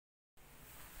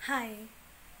Hi,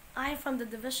 I'm from the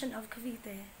division of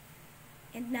Cavite,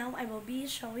 and now I will be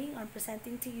showing or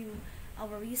presenting to you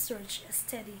our research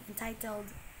study entitled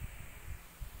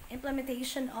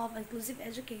Implementation of Inclusive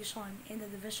Education in the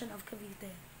Division of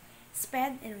Cavite,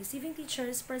 SPED and Receiving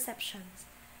Teachers' Perceptions.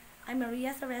 I'm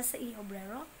Maria-Theresa E.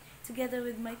 Obrero, together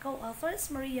with my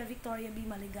co-authors Maria Victoria B.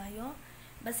 Maligayo,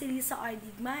 Basilisa R.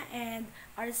 Digma, and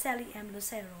Arcely M.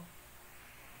 Lucero.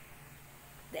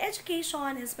 The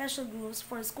education and special groups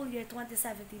for school year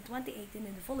 2017-2018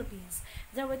 in the Philippines,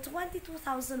 there were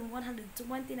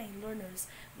 22,129 learners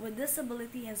with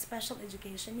disability and special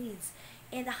education needs,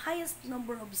 and the highest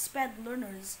number of SPED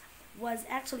learners was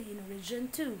actually in Region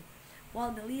 2,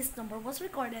 while the least number was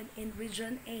recorded in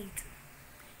Region 8.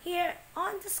 Here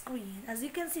on the screen, as you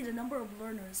can see, the number of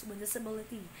learners with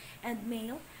disability and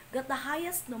male got the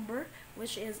highest number,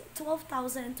 which is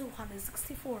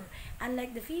 12,264,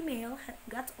 unlike the female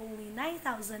got only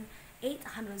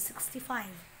 9,865.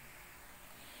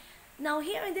 Now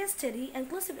here in this study,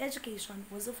 inclusive education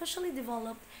was officially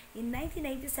developed in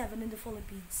 1997 in the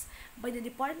Philippines by the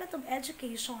Department of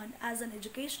Education as an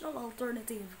educational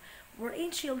alternative wherein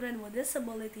children with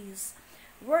disabilities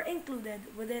were included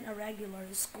within a regular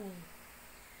school.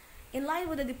 In line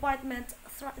with the department's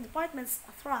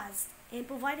thrust in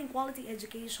providing quality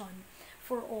education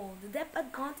for all, the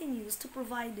DepEd continues to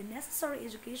provide the necessary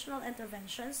educational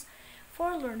interventions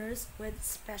for learners with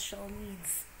special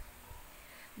needs.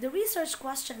 The research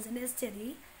questions in this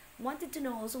study wanted to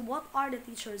know also what are the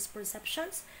teachers'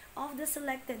 perceptions of the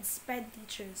selected SPED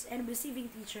teachers and receiving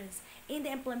teachers in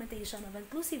the implementation of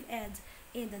inclusive ed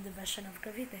in the division of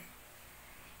Cavite.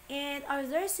 And are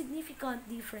there significant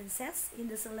differences in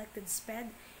the selected SPED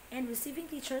and receiving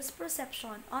teachers'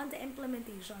 perception on the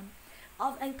implementation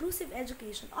of inclusive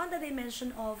education on the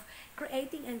dimension of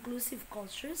creating inclusive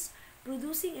cultures,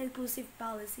 producing inclusive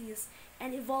policies,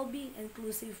 and evolving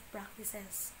inclusive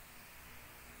practices?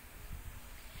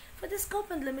 For the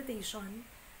scope and limitation,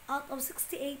 out of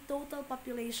 68 total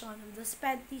population of the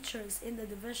SPED teachers in the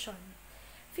division,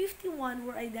 51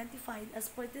 were identified as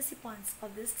participants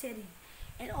of this study,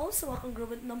 and also a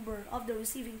congruent number of the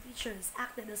receiving teachers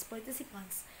acted as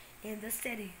participants in the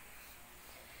study.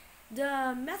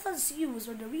 The methods used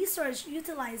or the research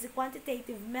utilized a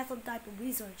quantitative method type of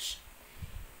research.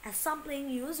 A sampling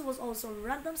used was also a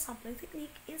random sampling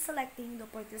technique in selecting the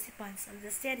participants of the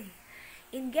study.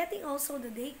 In getting also the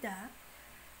data,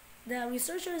 the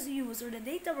researchers used or the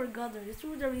data were gathered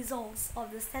through the results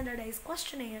of the standardized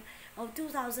questionnaire of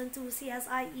 2002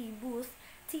 CSIE Booth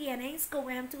TNA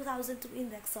SCOEM 2002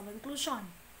 Index of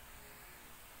Inclusion.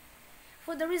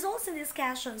 For the results and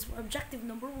discussions for objective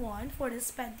number 1 for the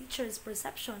SPED teachers'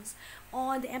 perceptions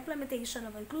on the implementation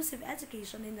of inclusive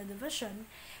education in the division,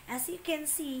 as you can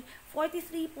see,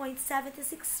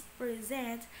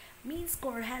 43.76% mean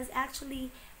score has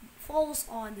actually falls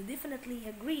on the definitely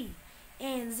agree,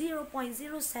 and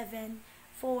 0.07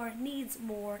 for needs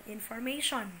more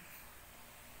information.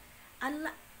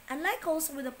 Unlike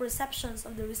also with the perceptions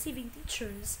of the receiving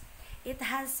teachers, it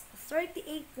has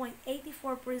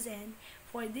 38.84%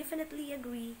 for definitely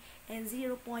agree and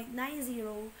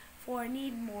 0.90 for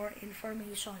need more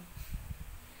information.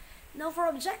 Now for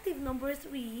objective number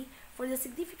 3, for the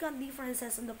significant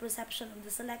differences in the perception of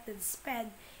the selected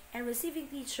SPED and receiving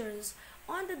teachers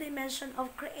on the dimension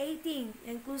of creating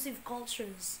inclusive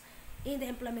cultures in the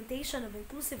implementation of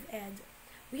inclusive ed,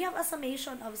 we have a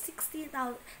summation of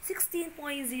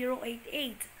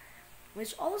 16.088,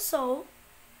 which also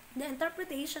the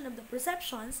interpretation of the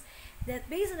perceptions that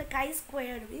based on the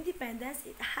chi-squared of independence,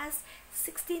 it has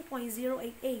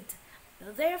 16.088.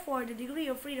 Therefore, the degree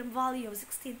of freedom value of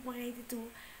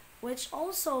 16.82, which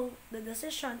also the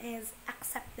decision is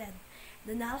accepted.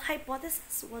 The null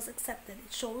hypothesis was accepted.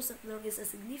 It shows that there is a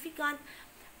significant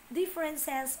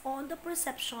differences on the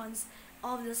perceptions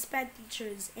of the SPED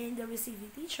teachers and the receiving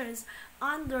teachers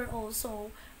under also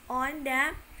on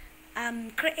the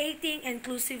creating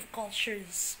inclusive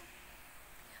cultures.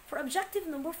 For objective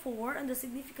number 4, on the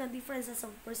significant differences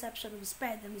of perception of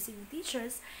SPED and receiving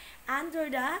teachers under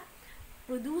the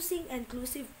producing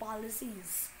inclusive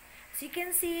policies. As you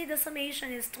can see, the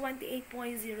summation is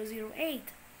 28.008.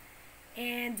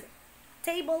 And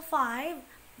table 5,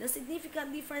 the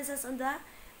significant differences on the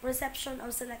perception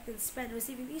of selected SPED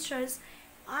receiving teachers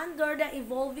under the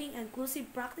evolving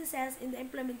inclusive practices in the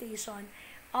implementation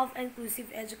of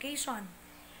inclusive education.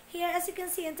 Here, as you can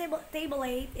see in table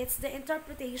 8, it's the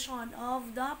interpretation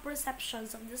of the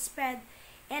perceptions of the SPED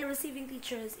and receiving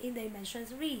teachers in dimension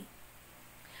 3,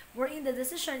 wherein the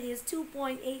decision is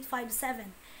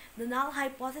 2.857. The null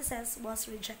hypothesis was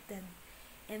rejected.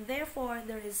 and therefore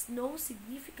there is no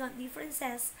significant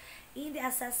differences in the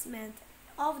assessment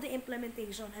of the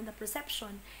implementation and the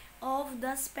perception of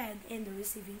the SPED in the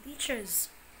receiving teachers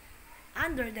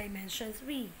under Dimension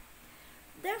 3.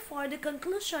 Therefore, the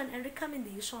conclusion and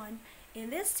recommendation in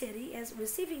this study is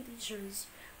receiving teachers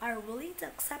are willing to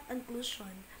accept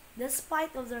inclusion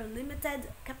despite of their limited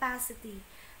capacity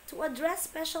to address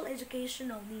special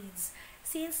educational needs,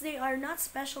 since they are not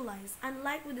specialized,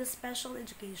 unlike with the special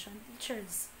education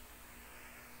teachers.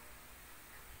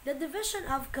 The Division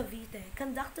of Cavite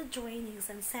conducted trainings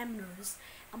and seminars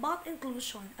about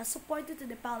inclusion as supported to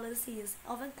the policies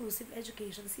of inclusive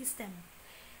education system.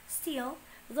 Still,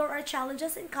 there are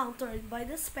challenges encountered by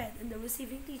the SPED and the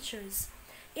receiving teachers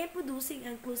in producing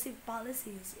inclusive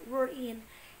policies, wherein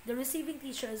the receiving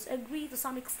teachers agree to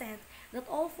some extent that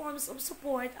all forms of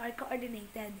support are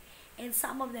coordinated, and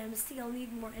some of them still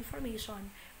need more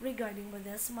information regarding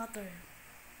this matter.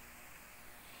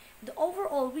 The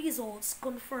overall results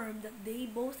confirm that they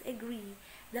both agree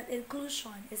that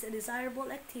inclusion is a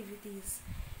desirable activity,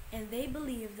 and they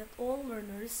believe that all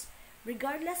learners,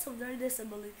 regardless of their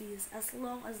disabilities, as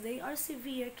long as they are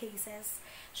severe cases,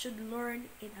 should learn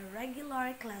in a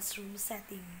regular classroom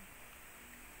setting.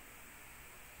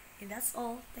 And that's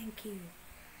all. Thank you.